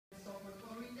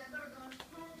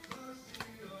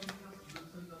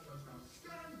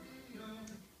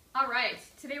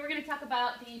talk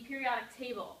about the periodic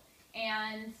table.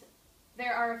 And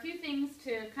there are a few things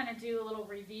to kind of do a little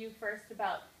review first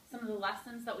about some of the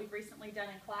lessons that we've recently done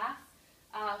in class.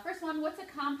 First one, what's a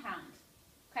compound?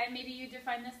 Okay, maybe you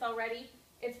defined this already.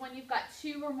 It's when you've got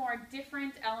two or more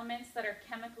different elements that are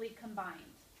chemically combined.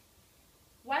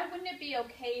 Why wouldn't it be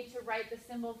okay to write the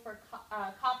symbol for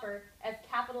copper as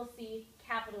capital C,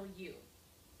 capital U?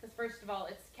 Because first of all,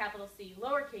 it's capital C,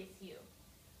 lowercase u.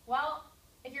 Well,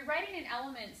 if you're writing an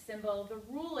element symbol, the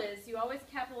rule is you always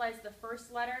capitalize the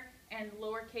first letter and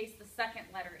lowercase the second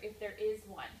letter if there is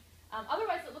one.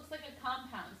 Otherwise, it looks like a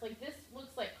compound. Like this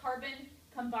looks like carbon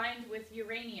combined with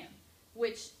uranium,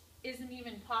 which isn't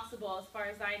even possible as far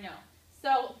as I know.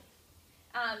 So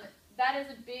that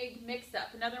is a big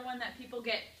mix-up. Another one that people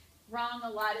get wrong a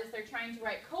lot is they're trying to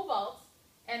write cobalt,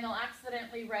 and they'll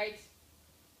accidentally write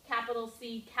capital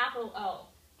C, capital O.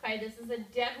 Okay, this is a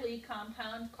deadly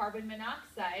compound, carbon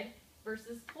monoxide,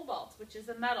 versus cobalt, which is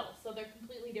a metal, so they're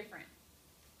completely different.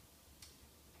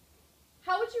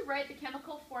 How would you write the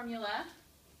chemical formula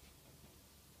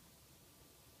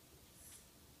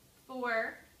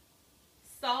for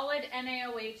solid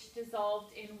NaOH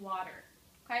dissolved in water?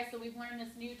 Okay, so we've learned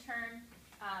this new term,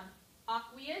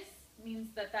 aqueous,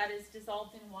 means that that is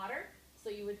dissolved in water, so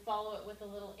you would follow it with a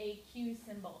little AQ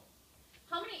symbol.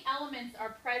 How many elements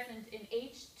are present in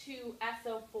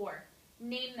H2SO4?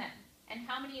 Name them. And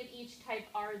how many of each type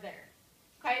are there?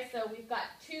 Okay, so we've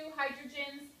got 2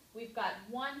 hydrogens, we've got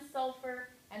 1 sulfur,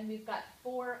 and we've got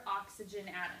 4 oxygen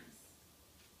atoms.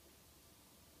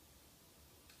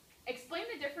 Explain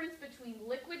the difference between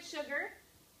liquid sugar,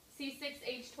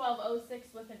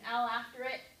 C6H12O6 with an L after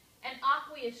it, and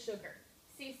aqueous sugar,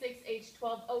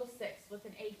 C6H12O6 with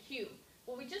an AQ.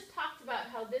 Well, we just talked about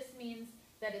how this means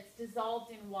that it's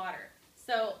dissolved in water.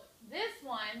 So this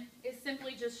one is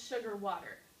simply just sugar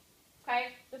water. Okay,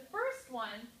 the first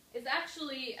one is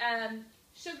actually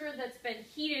sugar that's been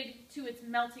heated to its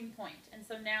melting point, and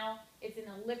so now it's in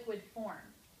a liquid form.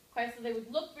 Okay, so they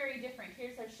would look very different.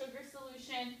 Here's our sugar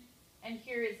solution, and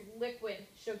here is liquid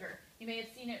sugar. You may have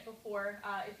seen it before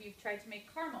if you've tried to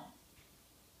make caramel.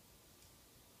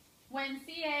 When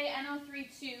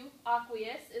CaNO3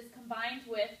 aqueous is combined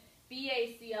with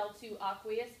BaCl2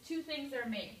 aqueous, 2 things are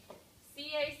made.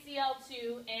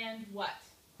 CaCl2 and what?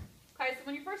 Okay, so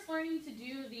when you're first learning to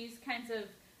do these kinds of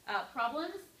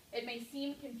problems, it may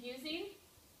seem confusing,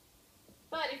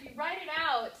 but if you write it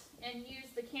out and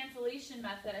use the cancellation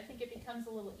method, I think it becomes a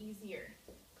little easier.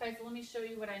 Okay, so let me show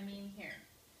you what I mean here.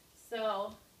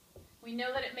 So we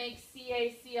know that it makes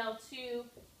CaCl2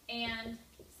 and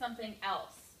something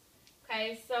else.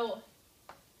 Okay, so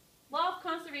law of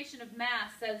conservation of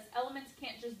mass says elements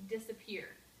can't just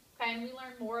disappear. Okay, and we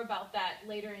learn more about that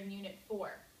later in Unit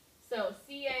 4. So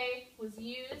Ca was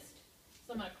used,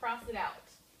 so I'm going to cross it out.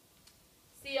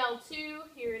 Cl2,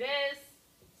 here it is.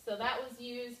 So that was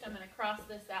used, I'm going to cross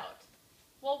this out.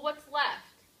 Well, what's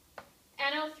left?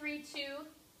 NO3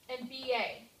 and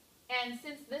Ba. And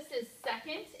since this is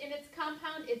second in its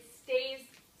compound, it stays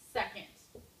second.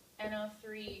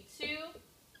 NO3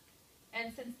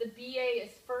 and since the Ba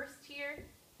is first here,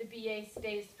 the Ba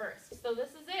stays first. So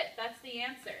this is it. That's the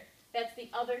answer. That's the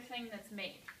other thing that's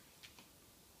made.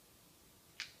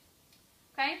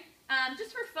 Okay?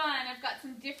 Just for fun, I've got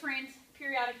some different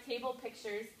periodic table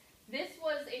pictures. This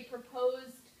was a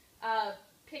proposed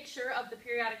picture of the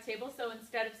periodic table. So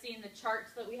instead of seeing the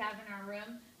charts that we have in our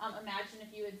room, imagine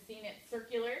if you had seen it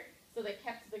circular. So they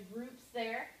kept the groups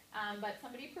there. But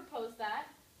somebody proposed that.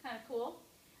 Kind of cool.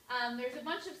 There's a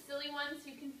bunch of silly ones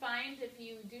you can find if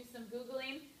you do some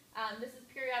Googling. This is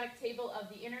periodic table of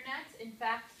the internet. In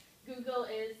fact, Google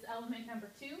is element number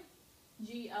 2,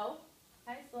 G-O.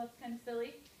 Okay, so that's kind of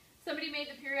silly. Somebody made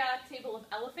the periodic table of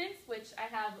elephants, which I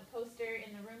have a poster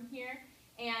in the room here.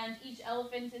 And each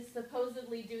elephant is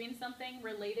supposedly doing something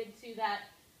related to that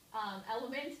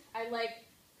element. I like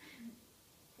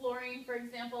fluorine, for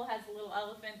example, has a little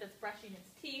elephant that's brushing its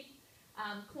teeth.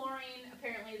 Chlorine,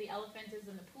 apparently the elephant is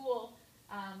in the pool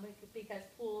because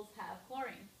pools have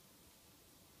chlorine.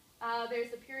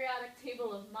 There's a periodic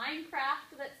table of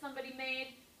Minecraft that somebody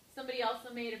made. Somebody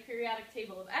also made a periodic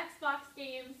table of Xbox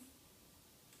games.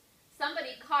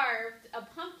 Somebody carved a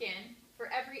pumpkin for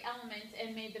every element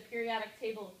and made the periodic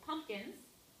table of pumpkins.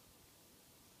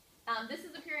 This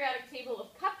is the periodic table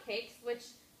of cupcakes,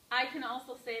 which I can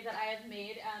also say that I have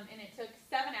made, and it took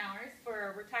 7 hours for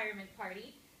a retirement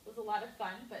party. It was a lot of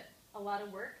fun, but a lot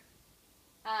of work.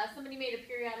 Somebody made a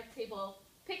periodic table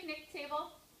picnic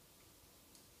table.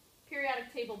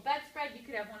 Periodic table bedspread. You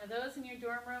could have one of those in your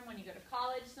dorm room when you go to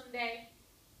college someday.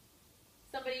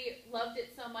 Somebody loved it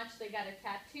so much they got a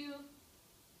tattoo.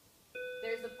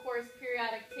 There's, of course,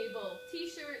 periodic table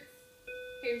t-shirts.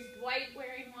 Here's Dwight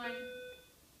wearing one.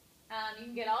 You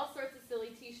can get all sorts of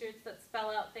silly t-shirts that spell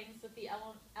out things with the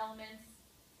elements.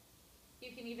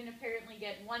 You can even apparently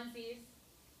get onesies.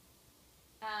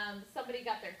 Somebody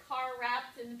got their car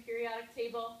wrapped in the periodic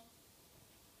table.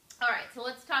 All right, so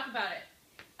let's talk about it.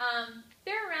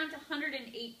 There are around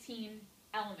 118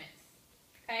 elements.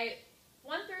 Okay,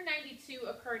 1 through 92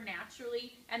 occur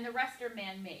naturally, and the rest are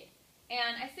man-made.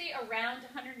 And I say around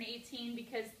 118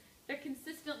 because they're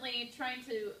consistently trying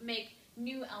to make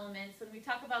new elements, and we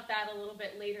talk about that a little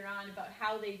bit later on about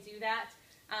how they do that.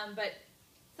 But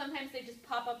sometimes they just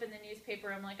pop up in the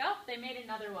newspaper. I'm like, oh, they made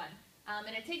another one.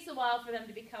 And it takes a while for them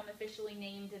to become officially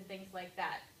named and things like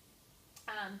that.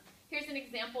 Here's an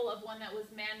example of one that was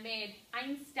man-made.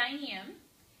 Einsteinium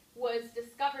was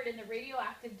discovered in the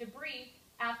radioactive debris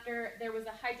after there was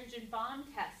a hydrogen bomb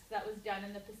test that was done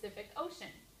in the Pacific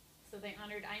Ocean. So they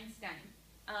honored Einstein.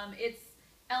 Its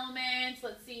element,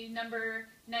 let's see, number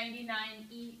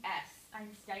 99ES,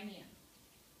 Einsteinium.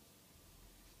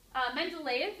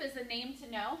 Mendeleev is a name to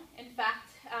know. In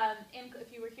fact,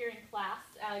 if you were here in class,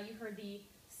 you heard the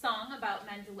song about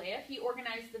Mendeleev. He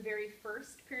organized the very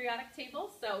first periodic table,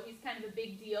 so he's kind of a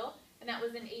big deal, and that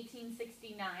was in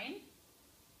 1869.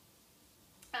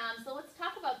 So let's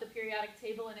talk about the periodic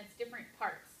table and its different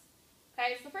parts.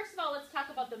 Okay, so first of all, let's talk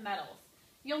about the metals.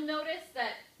 You'll notice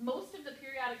that most of the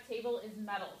periodic table is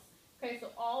metals. Okay,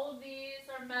 so all of these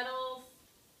are metals,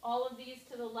 all of these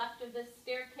to the left of this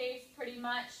staircase pretty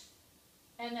much,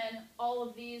 and then all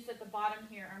of these at the bottom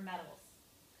here are metals.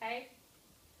 Okay,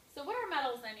 so what are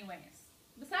metals anyways?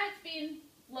 Besides being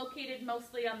located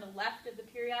mostly on the left of the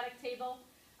periodic table,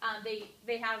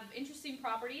 they have interesting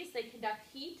properties. They conduct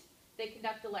heat, they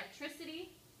conduct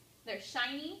electricity, they're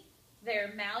shiny,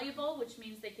 they're malleable, which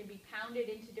means they can be pounded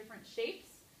into different shapes.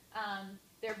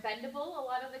 They're bendable a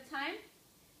lot of the time,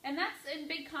 and that's in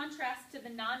big contrast to the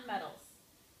nonmetals.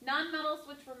 Nonmetals,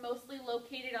 which were mostly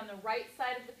located on the right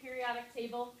side of the periodic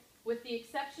table, with the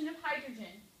exception of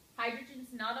hydrogen.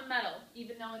 Hydrogen's not a metal,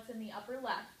 even though it's in the upper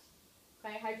left.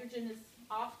 Okay, hydrogen is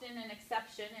often an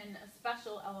exception and a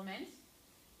special element.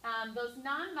 Those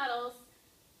nonmetals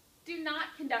do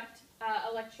not conduct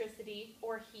electricity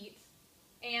or heat,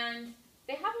 and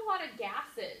they have a lot of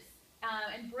gases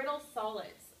and brittle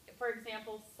solids. For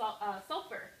example,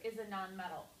 sulfur is a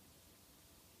nonmetal.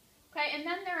 Okay, and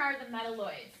then there are the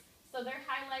metalloids. So they're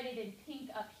highlighted in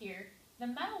pink up here. The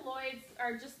metalloids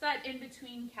are just that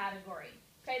in-between category.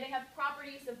 Okay, they have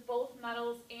properties of both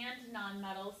metals and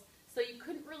nonmetals, so you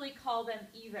couldn't really call them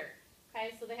either.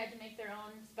 Okay, so they had to make their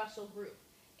own special group.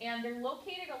 And they're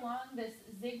located along this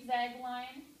zigzag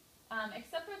line,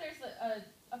 except for there's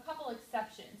a couple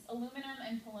exceptions. Aluminum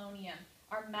and polonium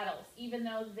are metals, even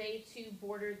though they too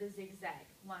border the zigzag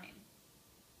line.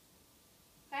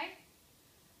 Okay?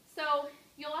 So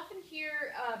you'll often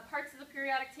hear parts of the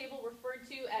periodic table referred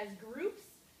to as groups,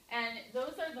 and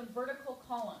those are the vertical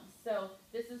columns. So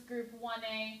this is group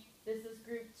 1A, this is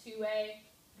group 2A,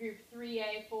 group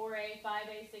 3A, 4A,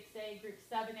 5A, 6A, group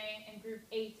 7A, and group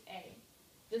 8A.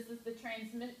 This is the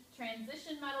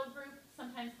transition metal group,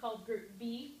 sometimes called group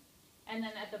B. And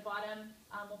then at the bottom,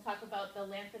 we'll talk about the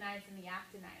lanthanides and the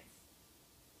actinides.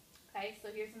 Okay, so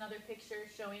here's another picture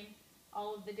showing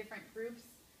all of the different groups.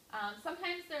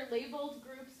 Sometimes they're labeled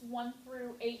groups 1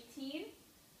 through 18.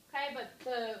 Okay, but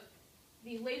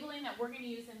the labeling that we're going to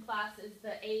use in class is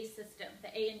the A system,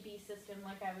 the A and B system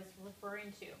like I was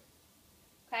referring to.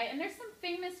 Okay, and there's some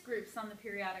famous groups on the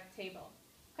periodic table.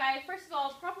 Okay, first of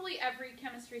all, probably every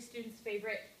chemistry student's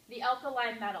favorite, the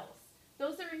alkali metals.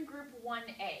 Those are in group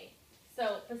 1A.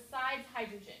 So besides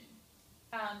hydrogen,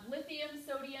 lithium,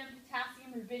 sodium,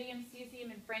 potassium, rubidium,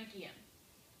 cesium, and francium.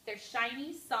 They're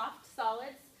shiny, soft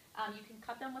solids. You can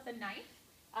cut them with a knife.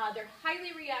 They're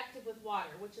highly reactive with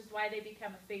water, which is why they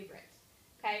become a favorite.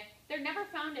 Okay, they're never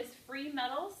found as free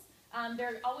metals.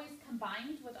 They're always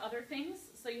combined with other things,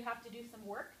 so you have to do some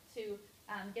work to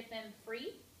get them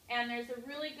free. And there's a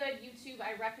really good YouTube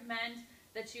I recommend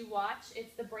that you watch.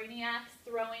 It's the Brainiacs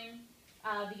throwing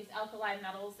these alkali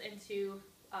metals into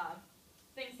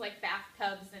things like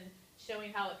bathtubs and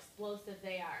showing how explosive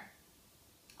they are.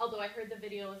 Although I heard the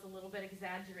video is a little bit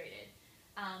exaggerated.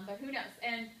 But who knows?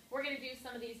 And we're going to do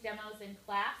some of these demos in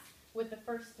class with the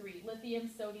first three, lithium,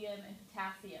 sodium, and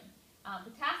potassium.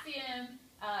 Potassium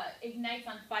ignites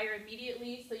on fire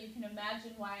immediately, so you can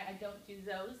imagine why I don't do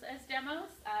those as demos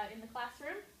in the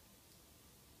classroom.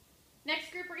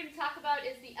 Next group we're going to talk about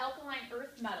is the alkaline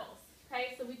earth metals.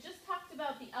 Okay, so we just talked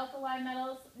about the alkali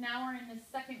metals, now we're in the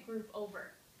second group over.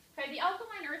 Okay, the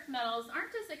alkaline earth metals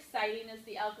aren't as exciting as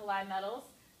the alkali metals.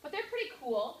 But they're pretty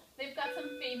cool. They've got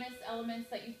some famous elements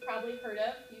that you've probably heard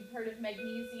of. You've heard of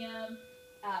magnesium,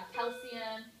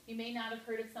 calcium. You may not have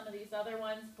heard of some of these other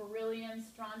ones, beryllium,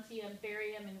 strontium,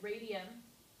 barium, and radium.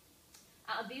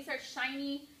 These are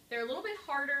shiny. They're a little bit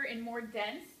harder and more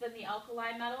dense than the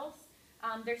alkali metals.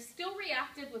 They're still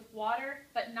reactive with water,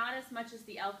 but not as much as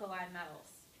the alkali metals.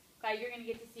 Okay, you're going to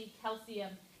get to see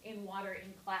calcium in water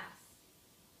in class.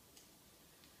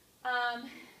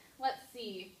 Let's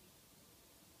see.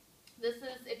 This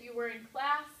is if you were in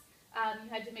class, you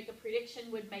had to make a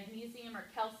prediction, would magnesium or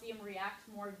calcium react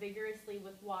more vigorously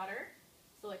with water?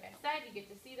 So like I said, you get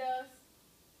to see those.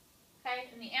 Okay,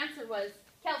 and the answer was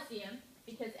calcium,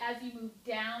 because as you move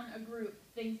down a group,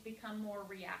 things become more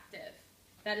reactive.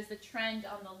 That is the trend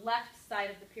on the left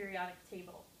side of the periodic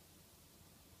table.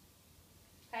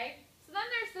 Okay, so then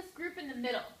there's this group in the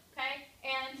middle, okay,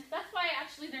 and that's why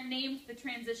actually they're named the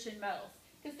transition metals.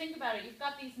 Because think about it, you've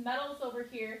got these metals over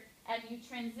here, and you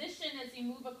transition as you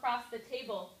move across the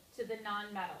table to the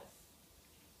non-metals.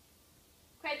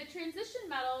 Okay, the transition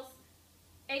metals,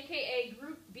 aka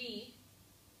group B,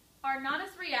 are not as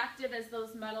reactive as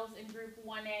those metals in group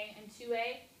 1A and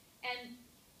 2A, and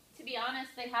to be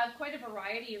honest, they have quite a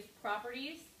variety of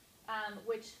properties,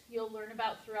 which you'll learn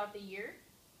about throughout the year.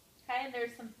 Okay, and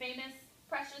there's some famous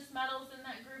precious metals in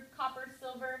that group: copper,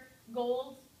 silver,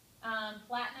 gold,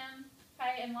 platinum,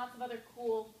 okay, and lots of other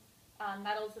cool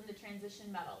metals in the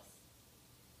transition metals.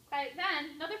 Okay,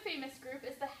 then another famous group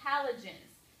is the halogens.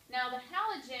 Now the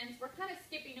halogens, we're kind of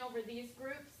skipping over these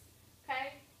groups.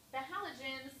 Okay, the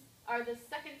halogens are the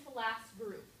second to last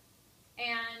group,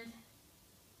 and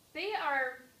they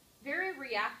are very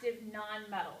reactive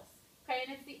non-metals. Okay,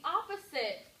 and it's the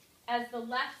opposite as the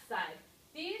left side.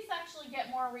 These actually get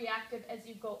more reactive as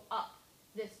you go up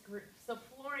this group. So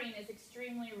fluorine is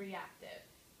extremely reactive.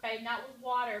 Okay, not with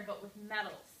water, but with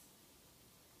metals.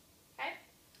 Okay,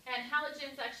 and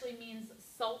halogens actually means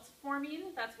salt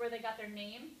forming. That's where they got their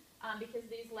name, because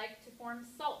these like to form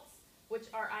salts, which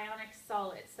are ionic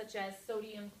solids, such as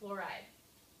sodium chloride.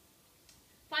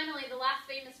 Finally, the last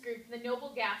famous group, the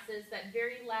noble gases, that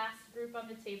very last group on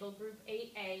the table, group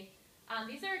 8A,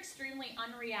 these are extremely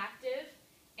unreactive,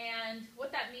 and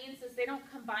what that means is they don't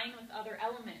combine with other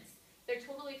elements. They're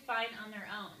totally fine on their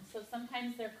own, so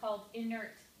sometimes they're called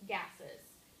inert gases.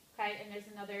 Okay, and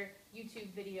there's another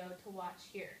YouTube video to watch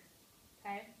here.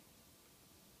 Okay?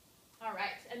 All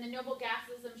right, and the noble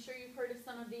gases, I'm sure you've heard of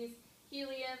some of these: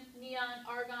 helium, neon,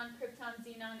 argon, krypton,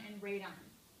 xenon, and radon.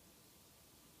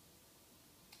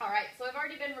 All right, so I've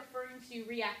already been referring to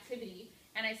reactivity,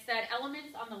 and I said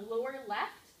elements on the lower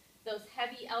left, those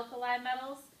heavy alkali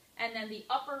metals, and then the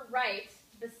upper right,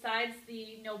 besides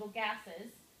the noble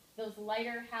gases, those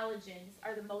lighter halogens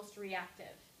are the most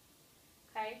reactive.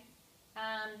 Okay?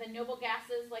 The noble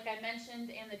gases, like I mentioned,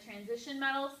 and the transition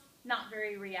metals, not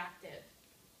very reactive.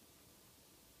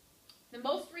 The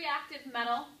most reactive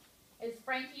metal is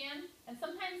francium, and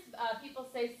sometimes people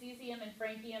say cesium and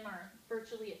francium are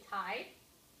virtually a tie.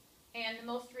 And the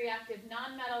most reactive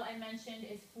nonmetal I mentioned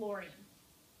is fluorine,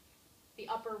 the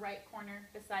upper right corner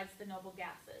besides the noble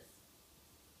gases.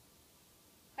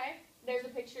 Okay, there's a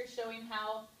picture showing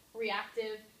how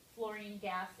reactive fluorine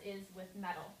gas is with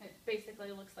metal. It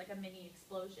basically looks like a mini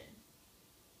explosion.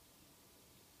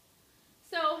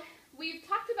 So we've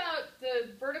talked about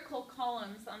the vertical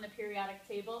columns on the periodic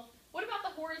table. What about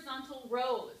the horizontal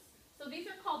rows? So these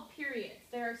are called periods.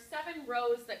 There are 7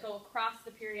 rows that go across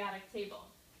the periodic table.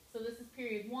 So this is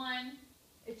period 1.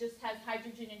 It just has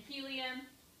hydrogen and helium.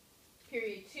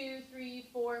 Period 2, 3,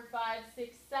 4, 5,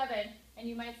 6, 7. And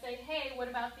you might say, hey, what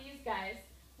about these guys?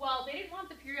 Well, they didn't want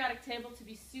the periodic table to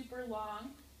be super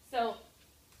long, so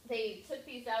they took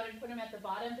these out and put them at the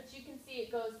bottom. But you can see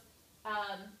it goes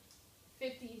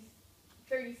 50,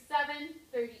 37,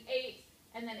 38,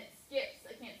 and then it skips.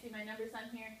 I can't see my numbers on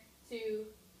here, to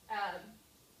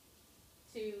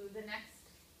the next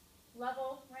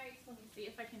level, right? So let me see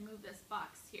if I can move this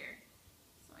box here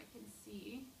so I can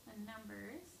see the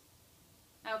numbers.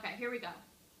 Okay, here we go.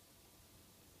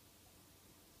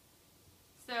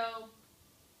 So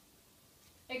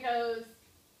it goes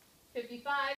 55,